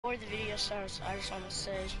Before the video starts, I just want to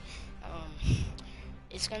say,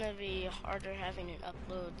 it's gonna be harder having an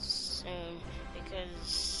upload soon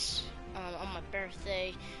because on my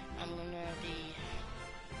birthday, I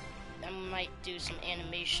might do some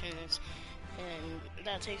animations, and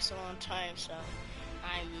that takes a long time. So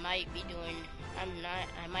I might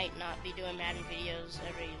not be doing Madden videos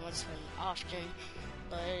every once in often,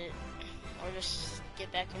 but we'll just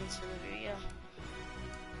get back into the video.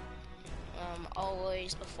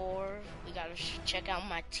 Always before, we gotta check out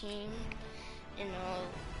my team. You know,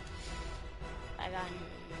 I got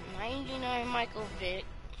 99 Michael Vick.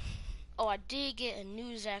 Oh, I did get a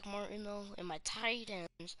new Zach Martin though, and my tight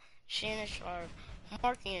ends, Shannon Sharp,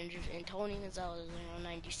 Mark Andrews, and Tony Gonzalez are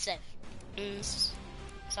 97.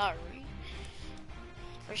 Sorry.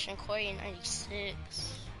 Christian Quay 96.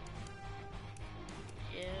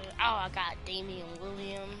 Yeah. Oh, I got Damian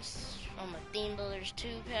Williams from the Theme Builders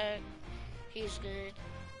 2-pack. He's good.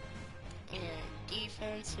 And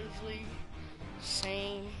defensively,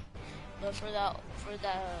 same. But for the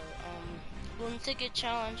Golden Ticket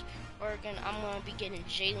Challenge, I'm gonna be getting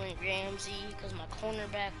Jalen Ramsey because my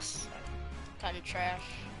cornerbacks are kind of trash.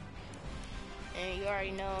 And you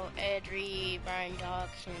already know Ed Reed, Brian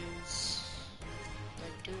Dawkins,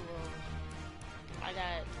 the duo. I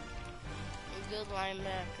got good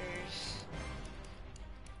linebackers.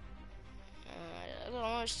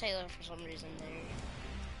 Lawrence Taylor for some reason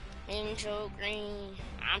there. And Joe Green.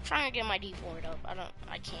 I'm trying to get my D4 up.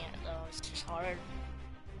 I can't though. It's just hard.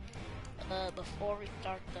 Before we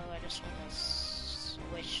start though, I just want to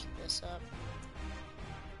switch this up.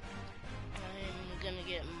 I'm gonna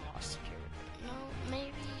get Monster. No,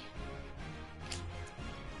 maybe.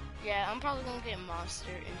 Yeah, I'm probably gonna get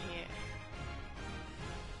Monster in here.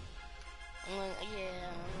 I'm gonna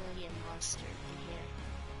get Monster in here.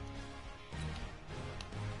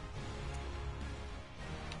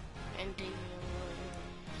 And Damian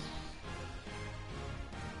Williams.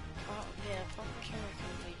 Oh yeah,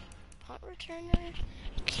 punt returner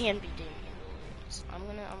can be Damian Williams. I'm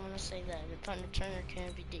gonna say that the punt returner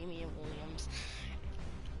can be Damian Williams.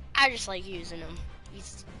 I just like using him.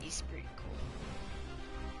 He's pretty cool.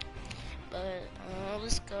 But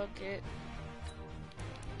let's go get.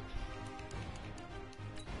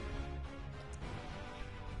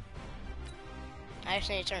 I just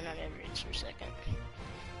need to turn on average for a second.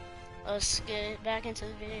 Let's get back into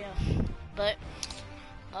the video. But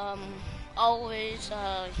always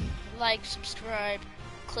like, subscribe,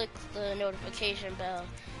 click the notification bell,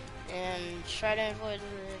 and try to avoid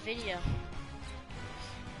the video.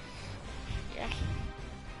 Yeah.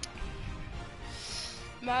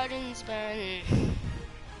 Madden's been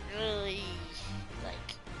really,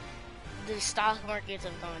 like, the stock markets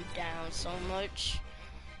have gone down so much.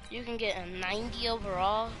 You can get a 90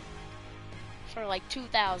 overall for like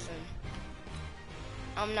 2,000.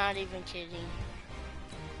 I'm not even kidding.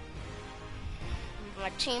 My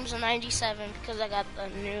team's a 97 because I got the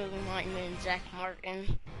new lineman Zach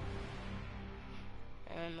Martin.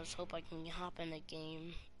 And let's hope I can hop in the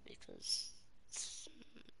game because it's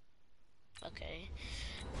okay.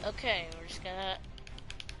 Okay, we're just gonna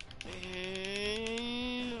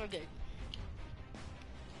we're good.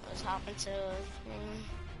 Let's hop into the thing.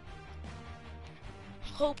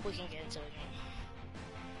 Hope we can get into the game.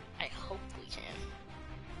 I hope we can.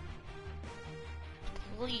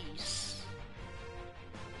 Please.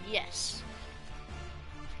 Yes.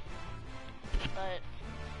 But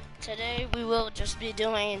today we will just be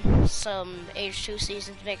doing some H2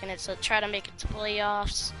 seasons, try to make it to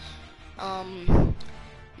playoffs.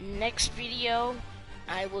 Next video,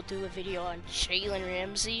 I will do a video on Jalen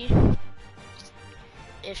Ramsey.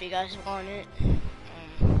 If you guys want it.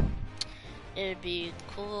 It'd be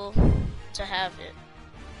cool to have it.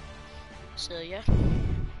 So yeah,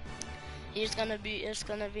 it's gonna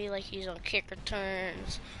be like he's on kick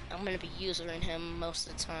returns. I'm gonna be using him most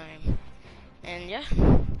of the time. And yeah,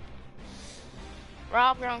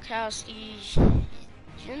 Rob Gronkowski,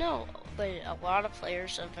 you know, but a lot of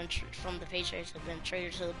players have been from the Patriots have been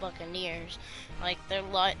traded to the Buccaneers, like the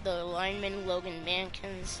lineman Logan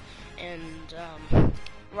Mankins and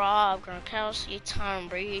Rob Gronkowski, Tom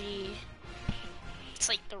Brady. It's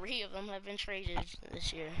like 3 of them have been traded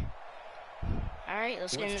this year. Alright,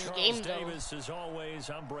 let's get into the game though. Davis, as always,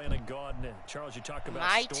 I'm Brandon Gaudin. Charles, you talk about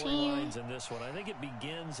my storylines in this one. I think it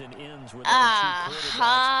begins and ends with our two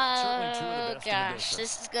quarterbacks. Certainly two of the best in the business.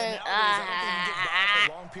 This is good.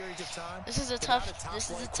 This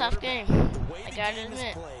is a tough game. I gotta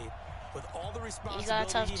admit. He's got a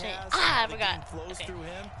tough team. I forgot.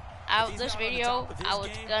 Okay. This video, I was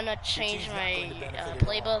gonna change my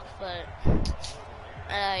playbook, but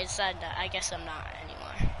I decided that I guess I'm not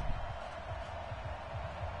anymore.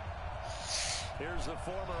 Here's the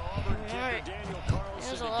former Auburn kicker Daniel Carlson.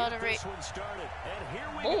 There's a lot of this one started. And here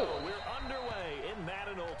we go. We're underway in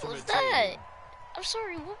Madden Ultimate What was that? Team. I'm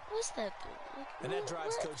sorry, what was that? And that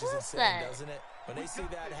drives coaches insane, doesn't it? When they see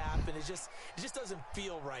that happen, it just doesn't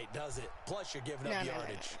feel right, does it? Plus, you're giving up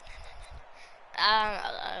yardage.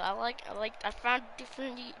 I found a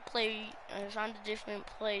different play. I found a different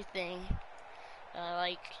play thing. I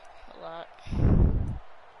like a lot.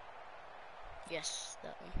 Yes,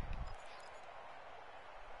 that one.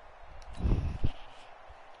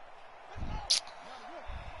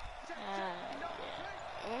 Yeah.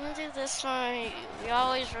 I'm gonna do this one. We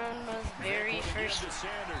always run with very first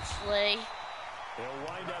play. They'll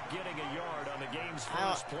wind up getting a yard on the game's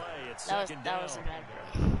first play. It's second down. That was a bad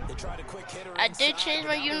play. They tried a quick hitter I did change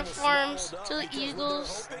my uniforms to the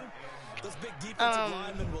Eagles,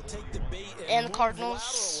 and the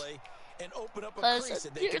Cardinals. Because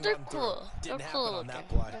they're cool. They're cool looking.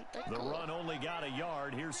 The run only got a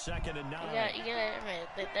yard. Here's 2nd and 9. You gotta admit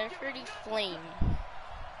that they're pretty flame.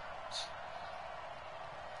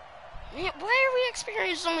 Man, why are we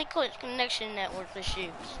experiencing only connection network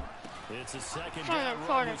issues? It's a second trying down to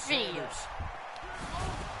record a run video.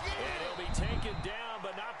 And he'll be taken down,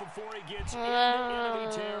 but not before he gets into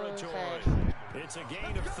enemy territory. It's a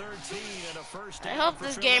gain of 13 and a first down. I hope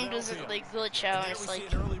this game doesn't like glitch out. It's like,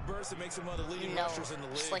 it's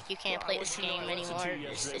like you can't play this game anymore.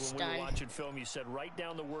 It's done. Watching film, you said write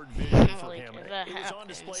down the word vision for him. It was on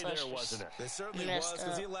display there, wasn't it? It certainly was,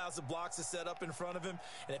 because he allows the blocks to set up in front of him.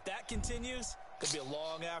 And if that continues, it could be a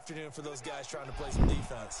long afternoon for those guys trying to play some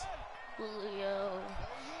defense. Julio.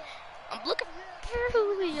 I'm looking for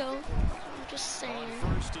Julio. I'm just saying.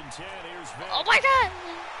 1st and 10. Here's Vic. Oh my God!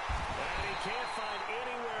 And he can't find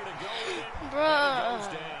anywhere to go in. Bruh.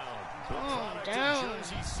 Calm down.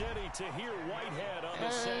 Jersey City to hear Whitehead on the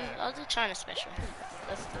sack. I'll do China special.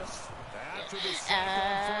 That's After the sack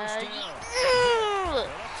on 1st down.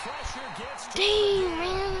 Dang,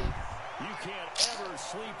 man. You can't ever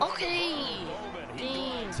sleep on the moment. He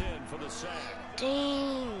glides in for the sack.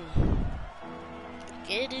 Dang.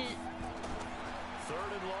 Get it.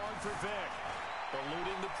 3rd and long for Vic.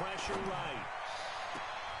 Eluding the pressure right.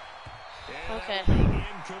 And Okay.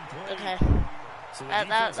 incomplete. Okay. So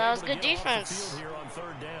That was good defense. Here on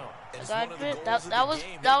 3rd down. That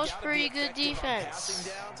was pretty good defense.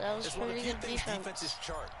 That was pretty good defense.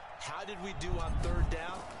 How did we do on 3rd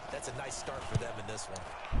down? That's a nice start for them in this one.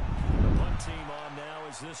 The punt team on now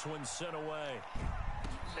as this one's sent away.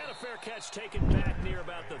 And a fair catch taken back near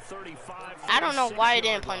about the 35. I don't know why I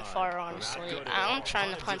didn't punt far, honestly. I'm trying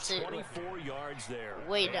to punt it 24 yards there.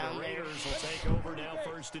 way down there. Raiders will take over now,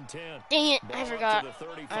 1st and 10. Dang it, I Ball forgot. up to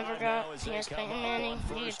the 35 I now forgot. as they Yes, come Peyton up Manning. on You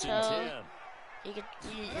could 1st and tell. 10. You could,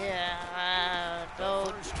 yeah,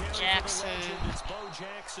 Bo Jackson. It's Bo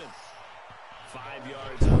Jackson. 5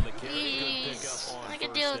 yards on the carry. Good pickup on I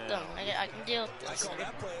can deal with them. I can deal with I this. call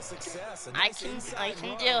that play a success. I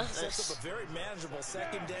can deal with this. Sets up a very manageable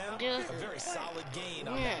 2nd down. Deal with A very it. solid gain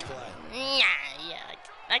on that play. Yeah.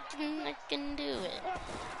 I can do it.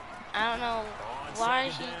 I don't know why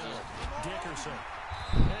he just. Dickerson.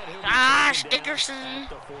 Gosh, Dickerson.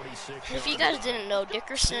 If you guys didn't know,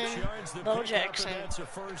 Dickerson, Bo Jackson,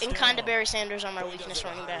 and kinda Barry Sanders are my weakness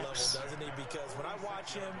running backs. Because when I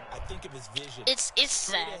watch him, I think of his vision. It's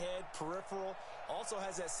sad. Ahead, peripheral, also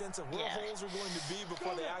has that sense of where holes are going to be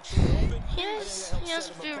before they actually open. He has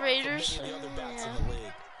a few Raiders. Yeah.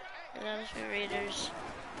 He has a few Raiders.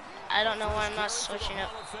 I don't know why I'm not switching up.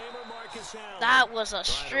 That was a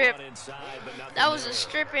strip. That was a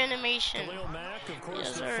strip animation.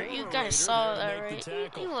 Yes, sir. You guys saw that, right?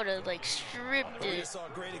 He would have like stripped it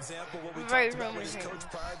right from his hand.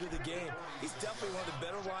 He's definitely one of the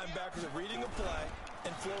better linebackers at reading a play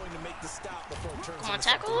and flowing to make the stop before it turns. Come on,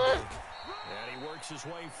 tackle it. And he works his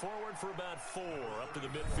way forward for about 4 up to the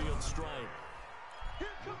midfield stripe.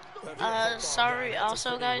 Sorry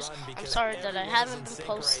also guys, I'm sorry that I haven't been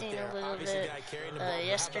posting a little bit.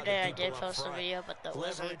 Yesterday I did post a video, but that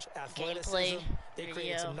wasn't gameplay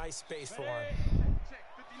video. Nice space for him.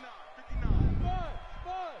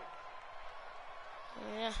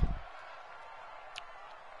 Yeah.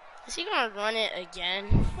 Is he gonna run it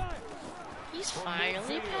again? He's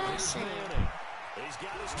finally passing. He's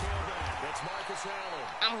got his tailback. That's Marcus Allen.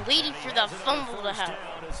 I'm waiting for the fumble to happen.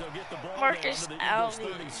 Marcus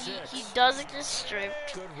Allen, he doesn't get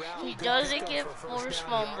stripped. He doesn't get force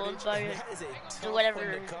fumbled by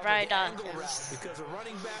whatever right on is. Because a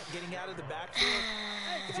running back getting out of the backfield,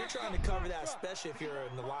 if you're trying to cover that, especially if you're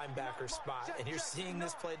in the linebacker spot and you're seeing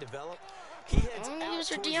this play develop, He heads I'm gonna out use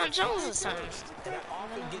for towards Deion the Jones field this time. first, and that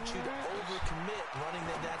often gets you to overcommit running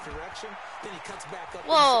in that direction. Then he cuts back up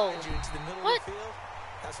Whoa. inside you into the middle What? of the field.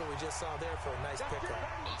 That's what we just saw there for a nice pickup.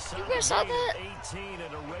 You guys saw that? 18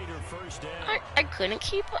 and a Raider first down. I couldn't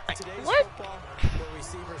keep up. Today's What? football, where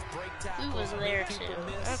receivers break tackles, Who was there make too? people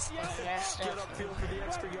miss, That's messed get up. upfield for the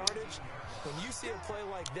extra yardage. When you see a play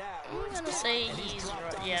like that, where I'm it's gonna gone say and he's dropped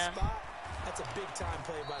right, on yeah. the spot, that's a big time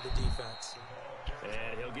play by the defense.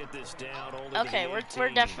 And he'll get this down only Okay, to the we're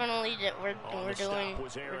 18. definitely On the stop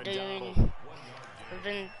was Aaron Donald. we're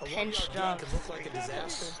doing A pinch 1-yard gain job. can look like a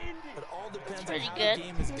disaster, but all depends on Pretty how good. the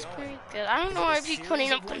game is It's going. pretty good. I don't know why I keep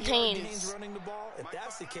putting up contains. Running the ball. If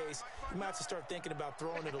that's the case, you might have to start thinking about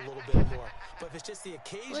throwing it a little bit more. But if it's just the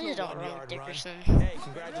occasional Please don't 1-yard run run, Dickerson. hey,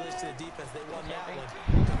 congratulations to the defense. They won that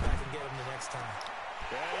one. Come back and get them the next time.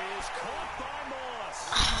 That is caught by Moss.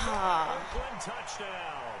 Ah. Oakland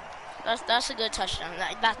touchdown. That's a good touchdown.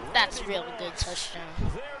 That's a really good touchdown.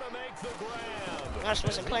 There to make the grab. I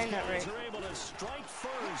wasn't playing that right. They're able to strike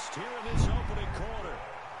first here in this opening quarter.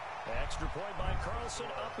 Extra point by Carlson,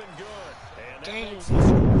 up and good. And that Dang. makes the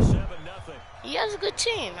score 7-0. He has a good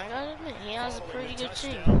team. I gotta admit, he has a Following pretty the good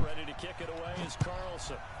team. touchdown, ready to kick it away is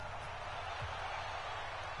Carlson.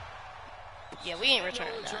 Yeah, we ain't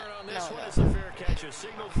returning No return that. on this No, one. no. It's a fair catch. A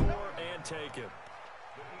signal for and taken.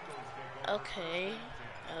 Okay.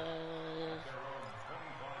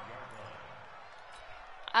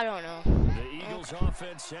 I don't know. The Eagles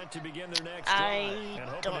offense set to begin their next drive. And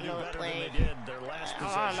hoping don't to do know better play. than they did their last I don't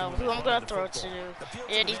possession know when who they I'm held gonna the throw it football.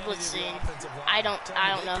 to. Yeah, he's blitzing. I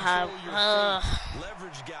don't know how.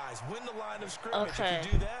 Leverage guys, win the line of scrimmage. Okay. If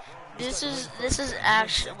you do that, This is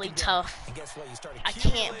actually tough. and guess what? You start I can't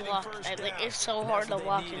accumulating block. first Like, down, it's so and hard that's to what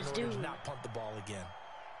block they need his in order to dude. not punt the ball again.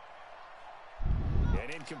 An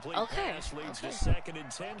incomplete Okay, pass leads okay. to 2nd and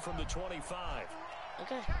 10 from the 25.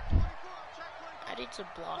 Okay. I need some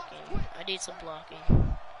blocking.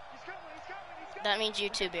 That means you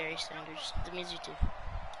too, Barry Sanders. That means you too.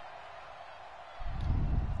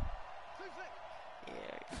 Yeah.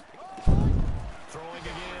 Throwing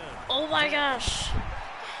again. Oh my gosh.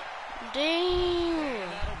 Dang.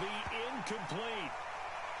 And that'll be incomplete.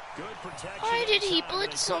 Good protection. Why did he inside, but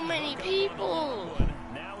blitz so couldn't many hook up on the people? long one.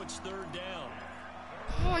 Now it's 3rd down.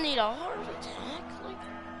 I don't need a heart attack. Like,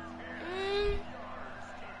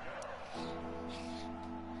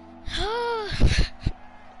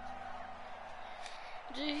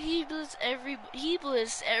 Dude, he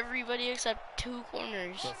blitzed everybody except 2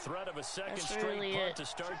 corners. The threat of a second That's straight really punt it. to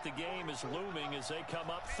start the game is looming as they come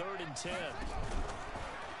up 3rd and 10.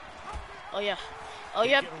 Oh yeah. Oh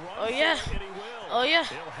yeah. He can run Oh for yeah. it, and he will. Oh yeah.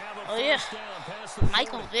 He'll have a Oh yeah. first down past the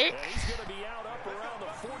Michael 40. Vick. And he's going to be out up around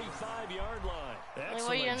the 45-yard line. Like,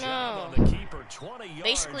 what do you Excellent job know? on the keeper. 20 yards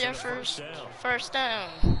Basically our and a first down.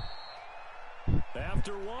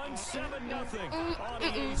 After 1, 7-0 on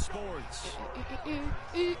EA Sports.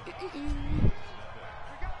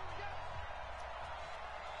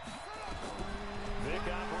 Vick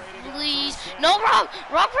operating on Please. first down. No,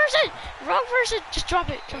 wrong person. Just drop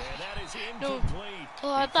it. And that is No. incomplete.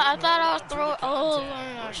 Oh, I thought I was throwing. Oh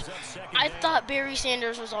my gosh. I thought Barry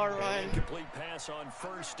Sanders was our An run. incomplete pass on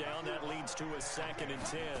first down. That leads to a 2nd and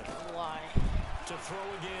 10. Why? To throw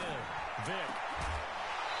again.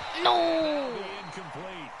 Vick. No. Be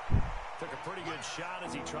incomplete. Took a pretty good shot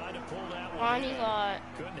as he tried to pull that one Ronnie in. got.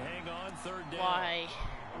 Couldn't hang on 3rd down. Why?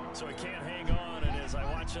 So he can't hang on, and as I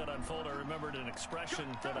watched that unfold, I remembered an expression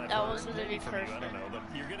that I've That heard was gonna maybe be from you, I don't perfect. know, but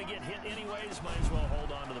you're going to get hit anyways, might as well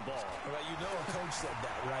hold on to the ball. Well, you know a coach said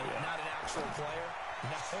that, right? Yeah. Not an actual player.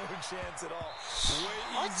 No chance at all.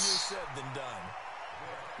 Way easier said than done.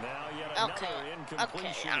 Now yet another Okay.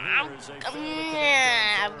 incompletion Okay. here as they fail to connect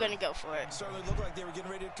on I'm 3rd. gonna go for it. Certainly looked like they were getting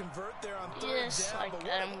ready to convert there on 3rd Yes, down, like but that,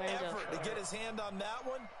 what I'm an gonna go effort for to it. get his hand on that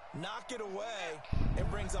one, knock it away. It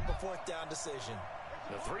brings up a 4th down decision.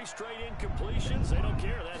 The 3 straight incompletions, they don't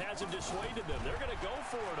care. That hasn't dissuaded them. They're going to go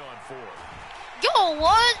for it on 4th. Yo,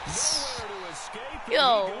 what? Nowhere to escape. and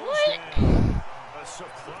Yo, he goes what? down. A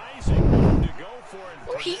surprising move to go for it.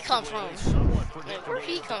 Where'd he come Predictably, from? somewhat Like, where'd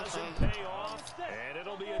he predictably, it come doesn't from? pay off, and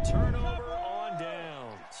it'll be a turnover on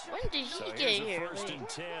downs. When did So he here's get a here? 1st Wait, and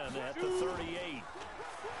 10 at the 38.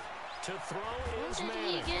 To throw is when did he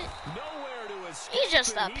Manning. get? Nowhere to escape. He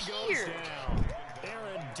just and he goes appeared. down.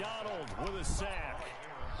 Aaron Donald with a sack.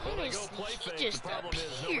 Well, they go play He fake. just The problem is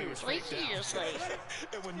nobody appeared. was Like, faked he out. just like.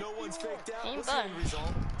 And when no one's faked out, Came what's the by. end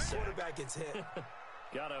result? Quarterback gets hit.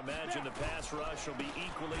 Gotta imagine the pass rush will be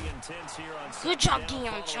equally intense here on Good second job, down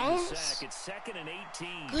Deion following the Jones. sack. It's 2nd and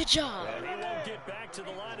 18. Good job. And he won't get back to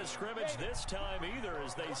the line of scrimmage this time either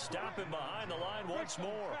as they stop him behind the line once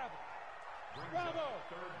more.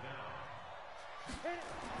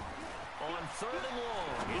 On 3rd and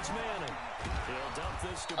long, it's Manning. He'll dump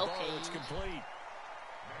this to Bo. It's complete.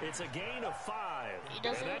 It's a gain of 5,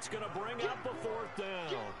 and that's going to bring up a 4th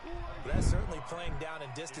down. That's certainly playing down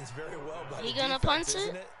and distance very well by He the gonna defense, punt it?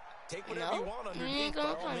 isn't it? Take whatever you want underneath. He ain't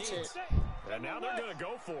gonna punt it. And now they're going to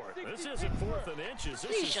go for it. This isn't 4th and inches.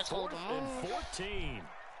 This is 4th and 14.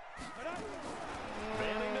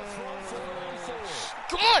 Manning to throw for it on 4.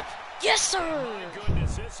 Come on! Yes, sir! My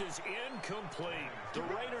goodness, this is incomplete. The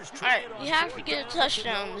Raiders try it on you have to 4th get a down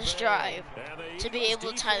touchdown this drive to be able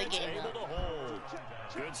to tie the game able up. to hold.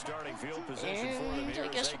 Good starting field position for them And here I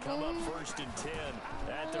as guess they we're come up going 1st and 10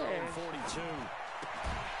 at their own 42.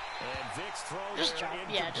 And Vic's throw Just there drop,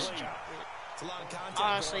 incomplete. just drop it. It's a lot of contact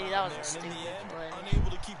Honestly, going that on was a there, and in stupid the play. end,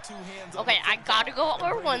 unable to keep 2 hands on Okay, the I gotta go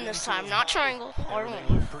R1 this time, not triangle. Everything R1.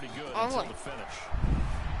 looked pretty good until R1. the finish.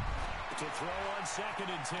 To throw on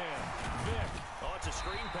 2nd and 10. Vic. Oh, it's a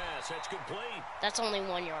screen pass. That's complete. That's only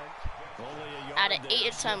 1 yard. Only a yard Out of there.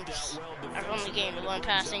 8 attempts, I've only gained 1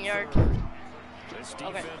 passing yard. This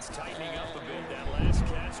defense tightening up a bit. That last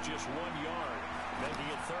catch, just 1 yard, making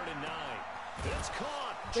it 3rd and 9. It's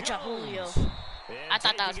caught. Good job, Julio. I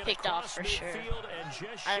thought that was picked off for sure.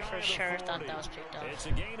 I for sure thought that was picked off. It's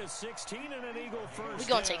a gain of 16 and an Eagle first.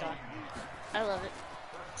 We're gonna take off. I love it.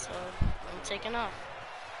 So I'm taking off.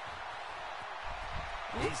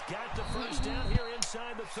 He's got the first down here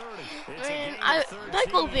inside the 30. Man,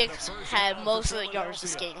 Michael Vick had most of the yards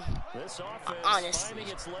this game. Honestly,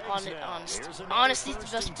 honestly, it's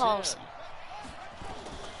the best policy.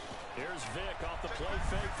 Here's Vic off the play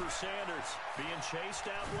fake for Sanders, being chased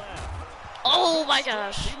out left. Oh my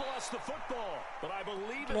gosh! He lost the football, but I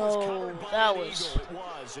believe it No, was covered by that an was- Eagle. It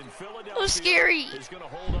was, and Philadelphia That was scary. is going to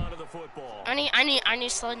hold on to the football. I need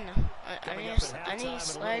slide now. I need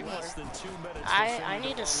slide more. I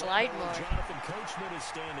need to slide more. Jonathan Coachman is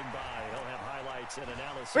standing by. He'll have highlights and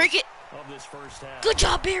analysis Break it. of this first half. Good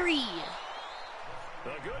job, Barry.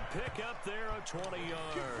 A good pick up there of 20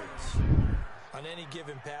 yards. On any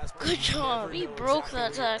given pass, Good job. He broke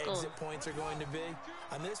that tackle. Exit points are going to be.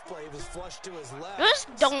 On this play, it was flushed to his left. Just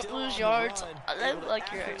don't Still lose on the yards. run, I able to like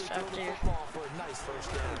your accurately X throw the factor. football for a nice first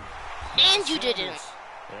down. And you didn't.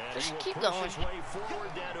 And Just he will keep push going. his way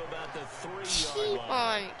forward down to about the 3-yard Keep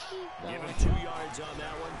line. on. Keep Give going. him 2 yards on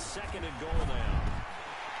that one. 2nd and goal now.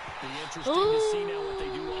 Be interesting to see now what they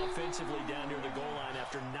do offensively down near the goal line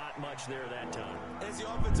after not much there that time. As the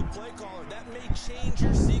offensive play caller, that may change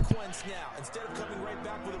your sequence now. Instead of coming right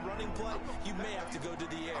back with a running play, you may have to go to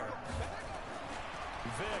the air.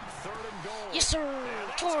 Vic, 3rd and goal. Yes, sir.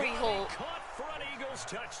 Tory Holt. Caught front Eagles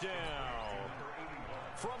touchdown.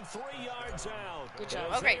 From 3 yards out. Good job.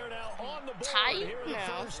 As Okay. they are now on the board Tight here in the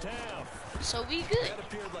now. first half. So we good. That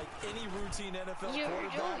appeared like any routine NFL You're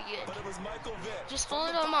quarterback, good. but it was Michael Vick. Just From hold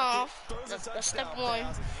the them pocket, off. throws a That's step touchdown 1.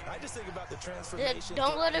 pass. I just think about the transformation.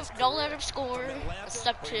 Don't let him. throughout his Don't let career. him score. From Atlanta,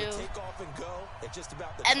 Step where he 2. would take off and go at just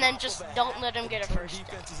about the And then top just of a don't hat let him get a and turn first down.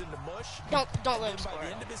 defenses into mush. Don't And let him then by score.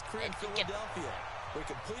 the end of his career in Get- Philadelphia, where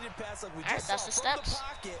he completed pass like we Alright, just that's saw the from steps.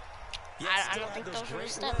 the pocket. I don't think those were the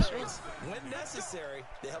steps, right? When necessary,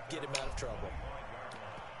 they help get him out of trouble.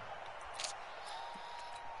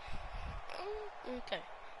 Okay.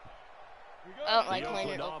 I don't like The playing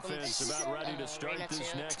in Oakland offense Oakland. about ready to start Arena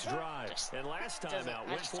this too. next drive. Just And last time doesn't- out, I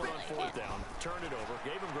went just for it on don't 4th like it. down, turned it over,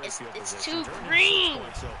 gave him great It's- field it's position. too turned into 6 green.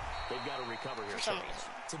 points, so they've got to recover here. For some Charles.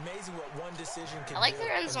 reason. It's amazing what one decision can I like do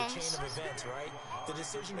their end in the chain zones. of events, right? The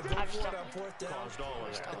decision to go I just for it don't- on 4th down Caused all of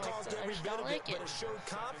that. it don't like caused that. I every just bit don't of like it, it. but it showed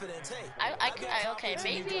confidence. Hey, I I've got okay, confidence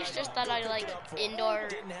in you maybe it's guys. just that Go I pick like it up for 'em. indoor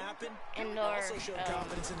Didn't happen. indoor, Also showed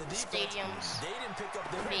confidence in the defense. stadiums. They didn't pick up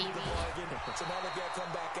their end of Maybe. the bargain, so now they got to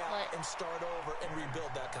come back out But- and start over and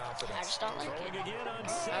rebuild that confidence. I just don't like Throwing it. again on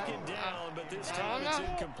 2nd down, but this I time don't it's know.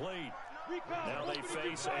 incomplete. Now they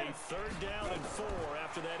face a 3rd down and 4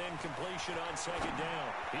 after that incompletion on 2nd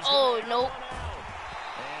down. He's Oh, gonna have nope. one out.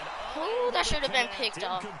 And Oh, that should have been connect, picked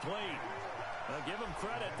off. incomplete. Give them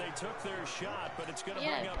credit, they took their shot, but it's going to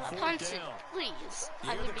bring Yeah, up 4th punt it, down. please. You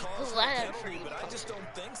I hear would the be calls for glad penalty, for you. but I just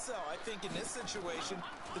don't think so. I think in this situation,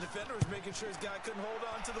 the defender was making sure his guy couldn't hold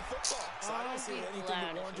on to the football. So I don't see anything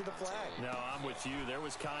that warranted a flag. No, I'm with you. There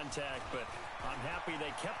was contact, but I'm happy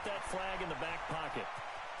they kept that flag in the back pocket.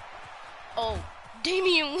 Oh,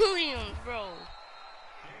 Damian Williams, bro.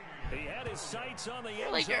 He had his sights on the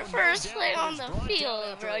end Like your zone, first no play doubt, on but the it's brought down field,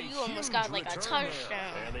 after bro. a You almost huge got like a return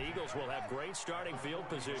touchdown. there. And the Eagles will have great starting field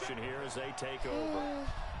position here as they take over.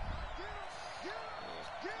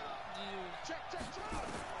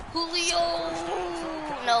 Julio.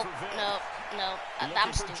 Nope. I'm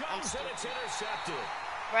Looking for stupid. I'm Jones, and stupid. it's intercepted.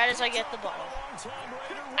 right as I get the ball.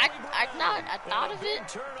 I thought of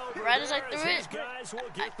it right as I threw it.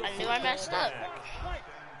 I knew I messed up.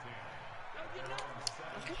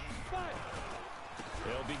 Okay.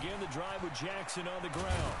 They'll begin the drive with Jackson on the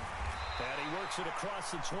ground. And he works it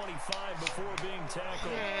across the 25 before being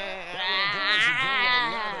tackled.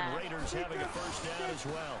 Raiders having a first down as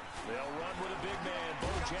well. They'll run with a big man, Bo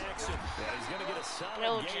Jackson. And he's going to get a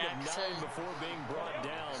solid gain of 9 before being brought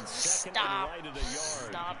down. Second and right at a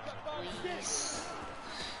yard. Stop, please.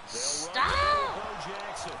 Stop!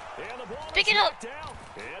 Pick it up. Down,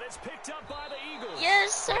 and it's picked up by the Eagles.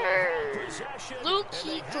 Yes, sir. Luke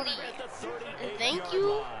Kuechly. Thank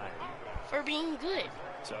you for being good.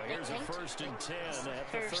 So here's a 1st and 10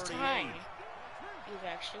 at the 38. First time you've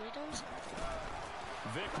actually done something.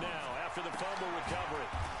 Vic now after the fumble recovery.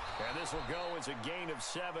 And this will go as a gain of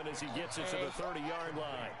 7 as he gets it to the 30-yard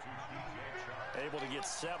line. Able to get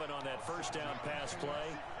 7 on that first down pass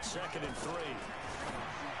play. 2nd and 3.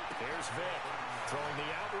 Here's Vic throwing the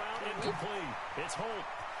out route incomplete. It's Holt.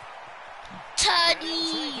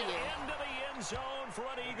 Tutty. Into the end zone for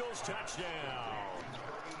an Eagles touchdown.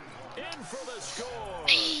 In for the score.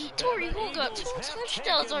 Hey, Torrey Holt got 2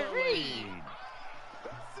 touchdowns already.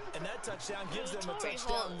 And that touchdown gives them a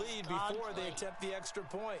touchdown lead before they attempt the extra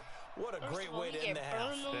point. What a great way to end the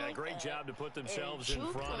half. Yeah, great job to put themselves in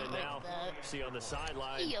front. And now, see on the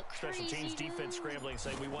sideline, special teams defense scrambling,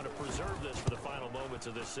 saying we want to preserve this for the final moments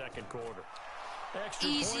of this second quarter. Extra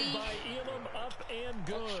point by Elam, up and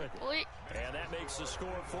good. And that makes the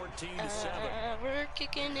score 14-7. We're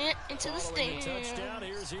kicking it into the stands. Touchdown.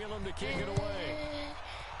 Here's Elam to kick it away.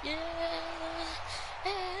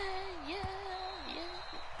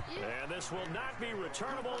 And this will not be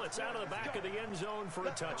returnable. It's out of the back of the end zone for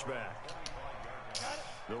a touchback.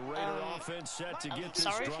 The Raider offense set to get this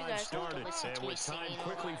drive started. And with time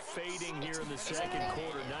quickly fading here in the second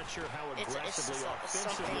quarter, not sure how aggressively,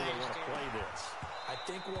 offensively they want to play this. I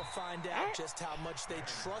think we'll find out just how much they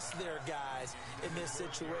trust their guys in this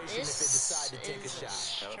situation if they decide to take a shot.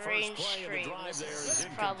 Strange. This is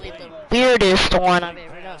probably the weirdest one I've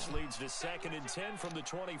ever done. Leads to 2nd and 10 from the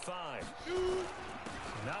 25.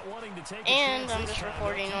 Not wanting to take and I'm just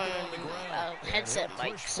recording on a headset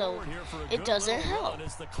mic, so it doesn't help.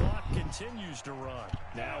 As the clock continues to run.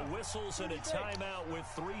 Now whistles and a timeout with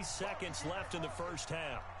 3 seconds left in the first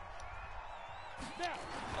half. No.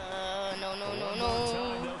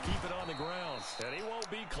 They'll keep it on the ground. And he won't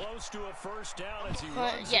be close to a first down as he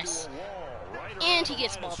runs into a wall. Right, and he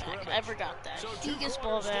gets ball back. I forgot that. So he gets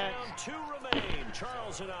ball back. 2 remain.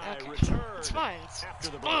 Charles and I return. It's fine. It's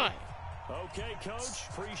fine. Okay, Coach.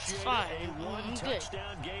 Appreciate a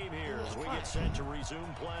one-touchdown game here as we get set to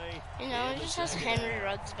resume play. You know, it just has Henry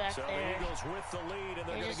Ruggs back there. The Eagles with the lead, and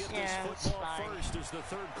they're going to get this football first as the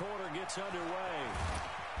third quarter gets underway.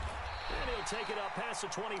 And he'll take it up past the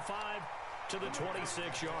 25 to the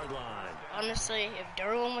 26-yard line. Honestly, if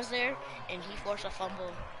Derwin was there and he forced a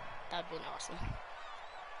fumble, that would have been awesome.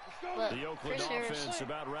 But the Oakland offense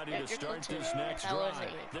about ready to start this next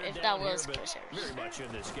drive. If that was Chris Harris. Very much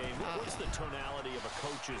in this game. What's the tonality of a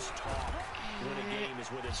coach's talk when a game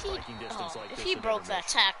is within striking distance like this? If he broke that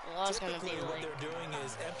tackle, I was going to be like, what they're doing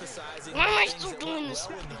is emphasizing why am I still doing this?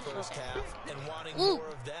 In the first half and wanting more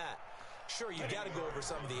of that. Sure, you got to go over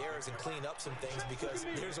some of the errors and clean up some things because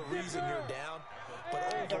there's a reason you're down.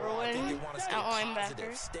 But overall, I think they want to stay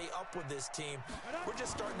positive, stay up with this team. We're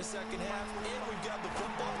just starting the second half, and we've got the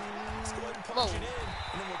football. Let's go ahead and punch it in,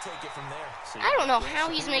 and then we'll take it from there. I don't know how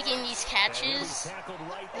he's making these catches.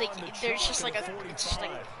 Like, there's just like a,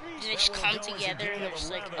 they just come together, and they're just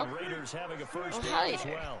like, oh, hi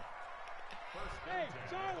there.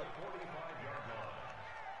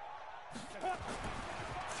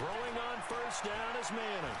 Throwing on first down is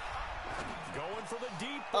Manning. Going for the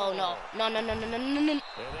deep ball. Oh, no. No. And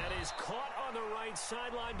that is caught on the right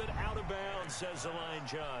sideline, but out of bounds, says the line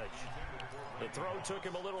judge. The throw took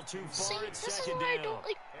him a little too far. It's second down. I don't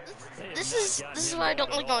like. This is why I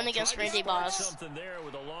don't like going against Randy Moss.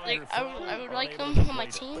 Like, I would like him on my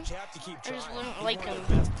team. I just wouldn't like him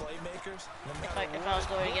if I was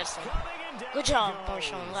going against him. Good job,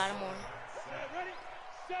 Marshawn Lattimore.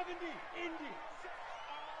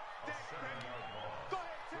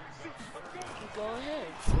 Go ahead.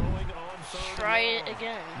 Try it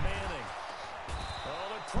again.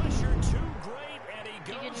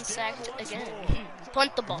 You're getting sacked again.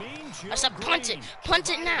 Punt the ball. I said punt it. Punt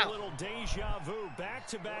it now. Little deja vu.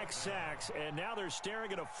 Back-to-back sacks, and now they're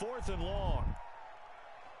staring at a 4th and long.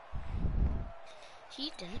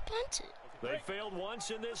 He didn't punt it. They failed once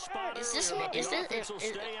in this spot. Is this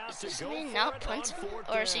man not punting,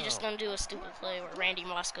 or is he just gonna do a stupid play where Randy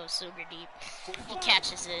Moss goes super deep? He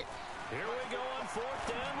catches it. Here we go on 4th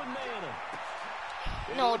down with Manning.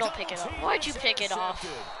 No, don't pick it up. Why'd you pick it off?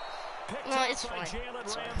 No, it's fine. It's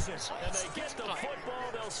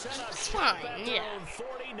fine, yeah.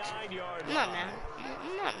 I'm not mad.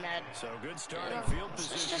 I'm not mad. So good starting field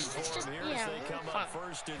position for him here as they come up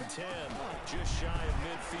 1st and 10. Just shy of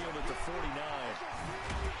midfield at the 49.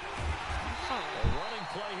 A running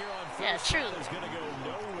play here on 1st down is going to go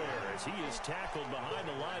nowhere as he is tackled behind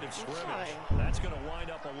the line of scrimmage. That's going to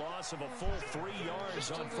wind up a loss of a full 3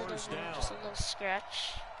 yards on 1st down. Just a little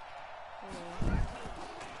scratch.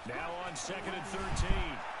 Now on 2nd and 13.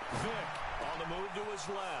 Vick on the move to his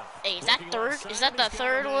left. Hey, is that third? Is that the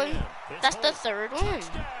third one? That's the third one.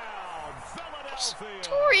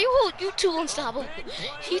 Torrey, you too unstoppable.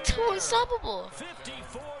 He too unstoppable.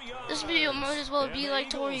 This video might as well be like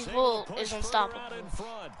Torrey Holt is unstoppable,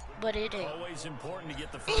 but it ain't. Always important to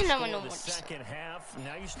get the first goal in the second half.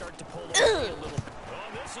 Now you start to pull Ugh. a little.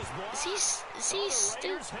 Is he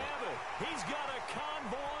stupid? He's got a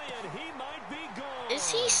convoy and he might be gone. Is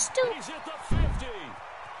he stupid? He's at the 50,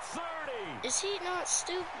 30. Is he not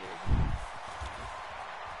stupid?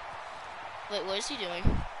 Wait, what is he doing?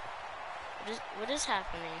 What is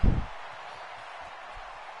happening?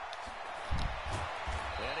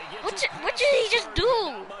 What did he just do?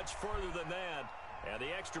 Not much further than that. And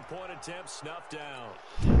the extra point attempt snuffed down.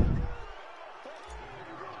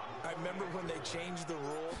 I remember when they changed the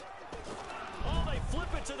rule. Oh, they flip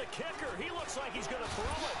it to the kicker. He looks like he's going to throw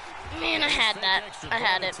it. Man, I had that. I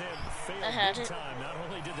had it. I had it. Not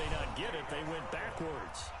only did they not get it, they went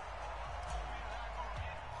backwards.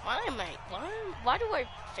 Why do I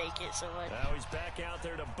fake it so much? Now he's back out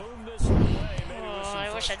there to boom this away. Oh,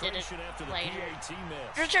 I wish I did it later.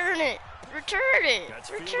 Miss. Return it! Return it!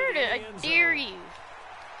 Return it! I dare you!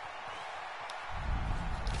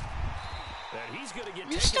 And he's going to get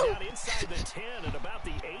taken out inside the 10 at about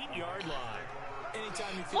the 8-yard line.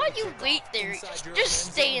 Why do you wait there?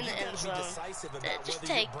 Just stay in the end zone. Just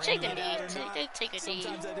take a knee. Take a knee.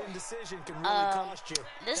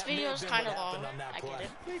 This video is kind of long. I get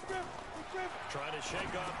it. Trying to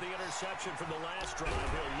shake off the interception from the last drive.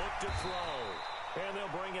 He'll look to throw. And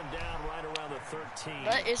they'll bring him down right around the 13.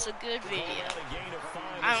 But it's a good video.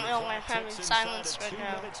 I don't know why I'm having silence right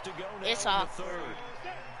now. It's awkward.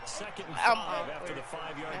 2nd and 5 after the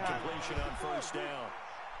 5-yard completion on 1st down.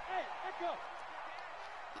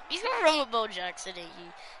 He's gonna run with Bo Jackson, ain't he?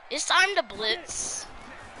 It's time to blitz.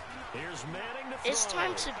 Here's Manning to throw. It's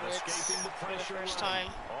time to blitz for the first time.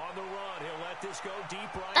 On the run, he'll let this go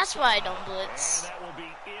deep right. That's why I don't blitz. And that will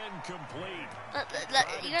be incomplete.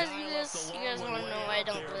 You guys want to know why I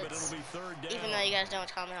don't blitz? Even though you guys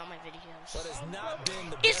don't comment on my videos.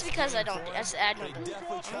 It's because I don't. I don't blitz.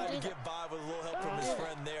 Definitely trying to get by with a little help from his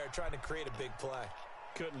friend there, trying to create a big play.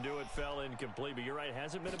 Couldn't do it, fell incomplete, but you're right,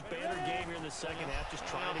 hasn't been a banner game here in the second half, just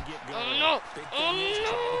trying to get going. Oh no! Oh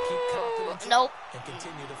no! Nope. And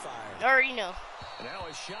continue to fire. I already know. Now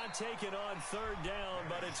a shot taken on 3rd down,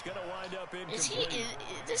 but it's going to wind up incomplete.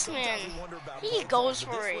 This man, he goes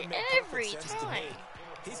for it every time.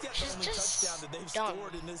 He's got the only touchdown that they've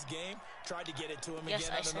scored in this game. Tried to get it to him again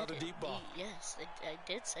on another deep ball. Yes, I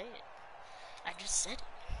did say it. I just said it.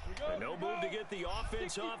 And no move to get the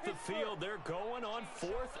offense off the field. They're going on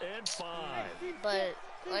 4th and 5. But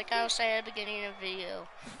like I was saying at the beginning of the video,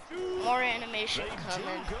 more animation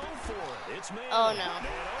coming. Go for it. It's oh no,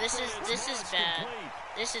 this is bad.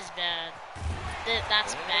 This is bad.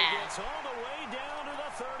 That's bad. It's all the way down to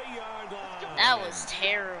the 30-yard line. That was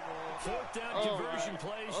terrible. 4th down conversion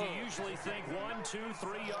plays, you usually think 1, 2,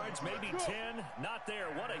 3 yards, maybe 10. Not there.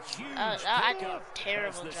 What a huge pickup. Terrible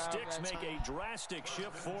as the Sticks make a drastic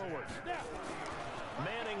shift forward.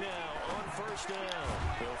 Manning now on 1st down.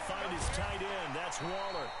 He'll find his tight end. That's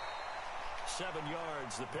Waller. 7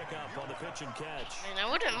 yards, the pickup on the pitch and catch. Man, I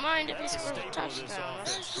wouldn't mind if he scored a touchdown.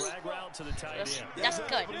 Drag route to the tight end. That's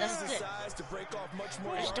good. That's good.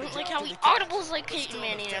 I just don't like how he audibles like Peyton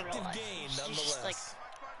Manning in real life. He's just like,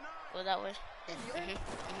 go that way.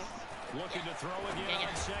 Looking to throw again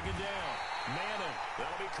on 2nd down. Manning,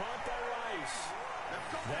 that'll be caught by Rice.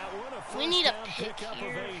 That one a we need a down pick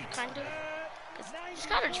here, kind of. Cause he's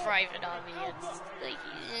got to drive it on me. It's like,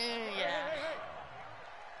 yeah.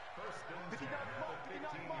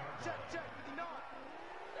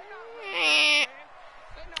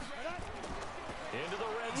 Into the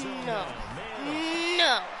red zone. No. Man.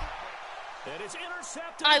 No. And it's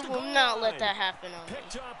intercepted. I will not let that happen on me.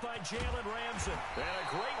 Picked up by Jalen Ramsey. And a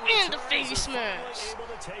great and the face mask. Able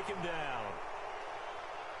to take him down.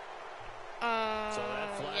 So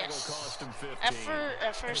that flag will Yes. cost him 15. At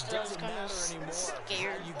first I was kind of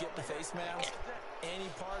scared. You get the face mask. Any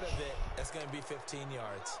part of it, that's going to be 15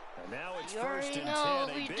 yards. And now it's You first already and know 10. what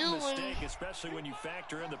A we big doing. mistake, especially when you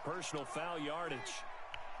factor in the personal foul yardage.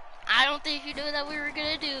 I don't think you knew that we were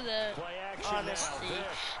gonna do that. Play action Honestly,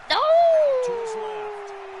 now. no. To his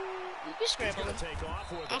left. You He's scrambled. going to take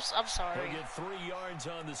off with it. I'm sorry. He'll get 3 yards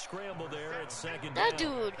on the scramble there at second That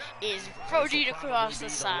down. dude is running This'll across probably the be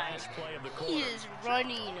side. last play of the He quarter. is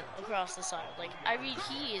running across the side. Like, I mean,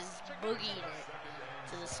 he is boogieing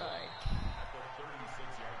it to the side.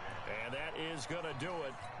 And that is going to do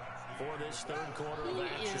it for this third quarter of He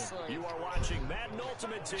action. is like You are watching Madden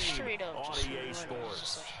Ultimate Team straight up on just EA running. Sports.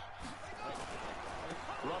 Just like,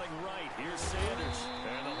 Running right, here's Sanders.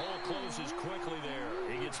 And the hole closes quickly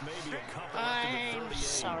there. He gets maybe a couple up to the 38. I'm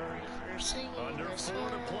sorry for singing Under this 4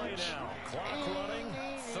 to play much. now. Clock running,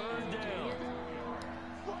 third down.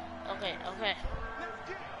 Okay.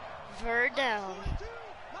 Third down.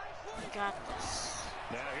 We got this.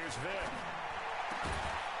 Now here's Vic.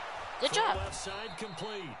 Good To job. the left side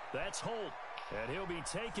complete. That's Holt. And he'll be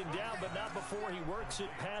taken down, but not before he works it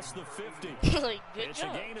past the 50. Like, good It's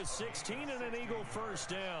job. a gain of 16 and an Eagle first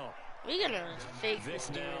down. We're gonna fake Vic this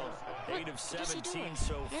dude. now, 8 of What is he 17 doing?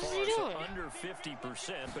 so What is far, he so doing? under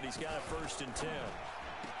 50%, but he's got a first and 10.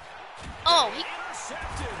 Oh, he.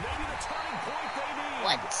 Intercepted, maybe the turning point they need.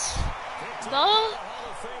 What? Picked up No. by the Hall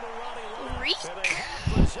of Famer Ronnie Lott, Reek. and they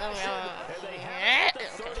have possession, Oh, and they have it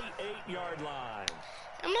at the okay. 38-yard line.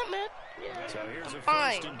 I'm not mad. Yeah. So here's a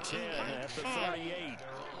Fine. first and 10 at the Fine. 38.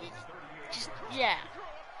 Yeah.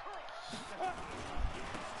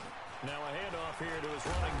 Now a handoff here to his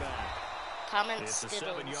running back. Comment It's a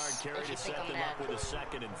Skittles 7-yard carry if you to think set I'm them mad up with a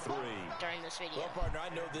second and 3. during this video. Well, partner,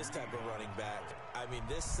 I know this type of running back. I mean,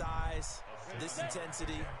 this size, this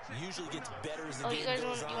intensity usually gets better as the Oh, game you guys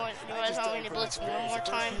goes want on. you guys want me to blitz one more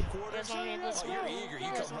time? You guys want me to blitz Oh, more? you're eager.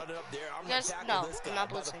 You come running up there. I'm You guys, going to tackle no, this guy. I'm not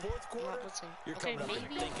By the blitzing. fourth I'm quarter, not blitzing. you're Okay, coming up and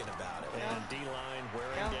maybe. thinking about it. And D-line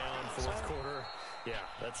wearing No. down fourth Sorry. quarter. Yeah,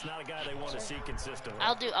 that's not a guy they want to see consistently.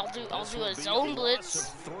 I'll do This a will be zone loss blitz.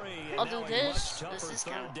 of 3, and I'll now do a this. much This tougher is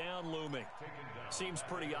third count. down looming. Seems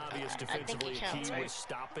pretty obvious I think defensively. it counts, Key right? was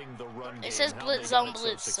stopping the run game. It says how blitz, they zone got it so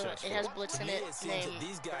blitz, so it successful. has blitz To in me, it. it seems Name. that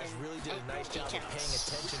these guys and really did a nice it job of paying counts.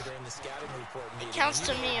 attention during the scouting report meeting. counts And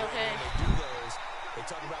to even me, when okay? They do those. They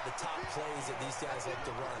talk about the top plays that these guys like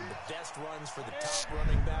to run. The best runs for the top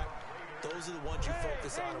running back. Those are the ones you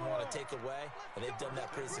focus on and want to take away. And they've done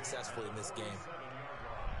that pretty successfully in this game.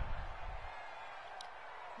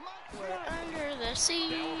 We're under the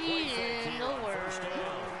sea in the world.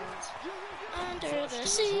 Under the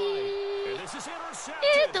sea And this is intercepted.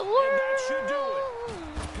 in the And that should do it. world.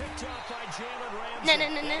 Picked up by Jalen Ramsey. Na na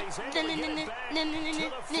na And na he's able na to na get na it back na na to na the na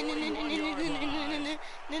 41-yard line.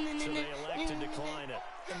 na na So na they elect to decline it.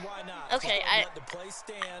 And why not? Okay, Just let the play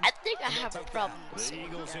stand. I think I have a problem with The this one,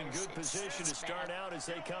 Eagles in guys. good position to It's start bad. out as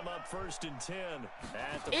they come up first and 10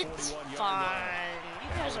 at the It's 41-yard line. fine. You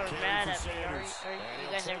guys are Carry mad for at me. Sanders. Or And you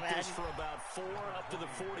he'll guys are take mad. this for about 4 up to the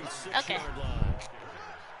 46-yard Okay. line.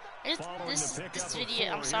 Following This the pickup of video, 4,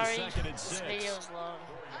 I'm here's sorry. second and This 6. video is long.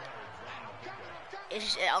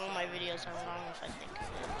 It's all my videos are long if I think of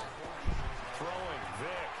it. Throwing,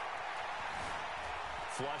 Vic.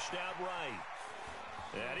 Flushed out right.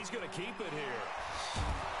 And he's going to keep it here.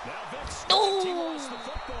 Now Vic stopped. He lost the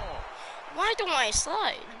football. Why don't I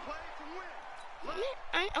slide?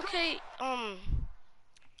 Okay,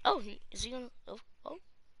 oh, is he gonna,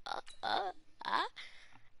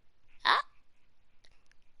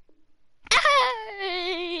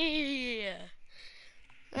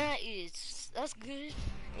 that's good.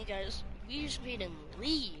 Hey guys, we just made him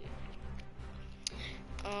leave.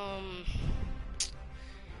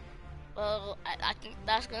 Well, I think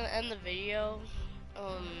that's gonna end the video.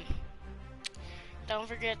 Don't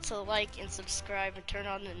forget to like and subscribe and turn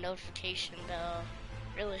on the notification bell.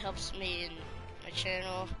 Really helps me in my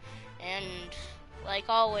channel. And like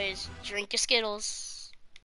always, drink your Skittles.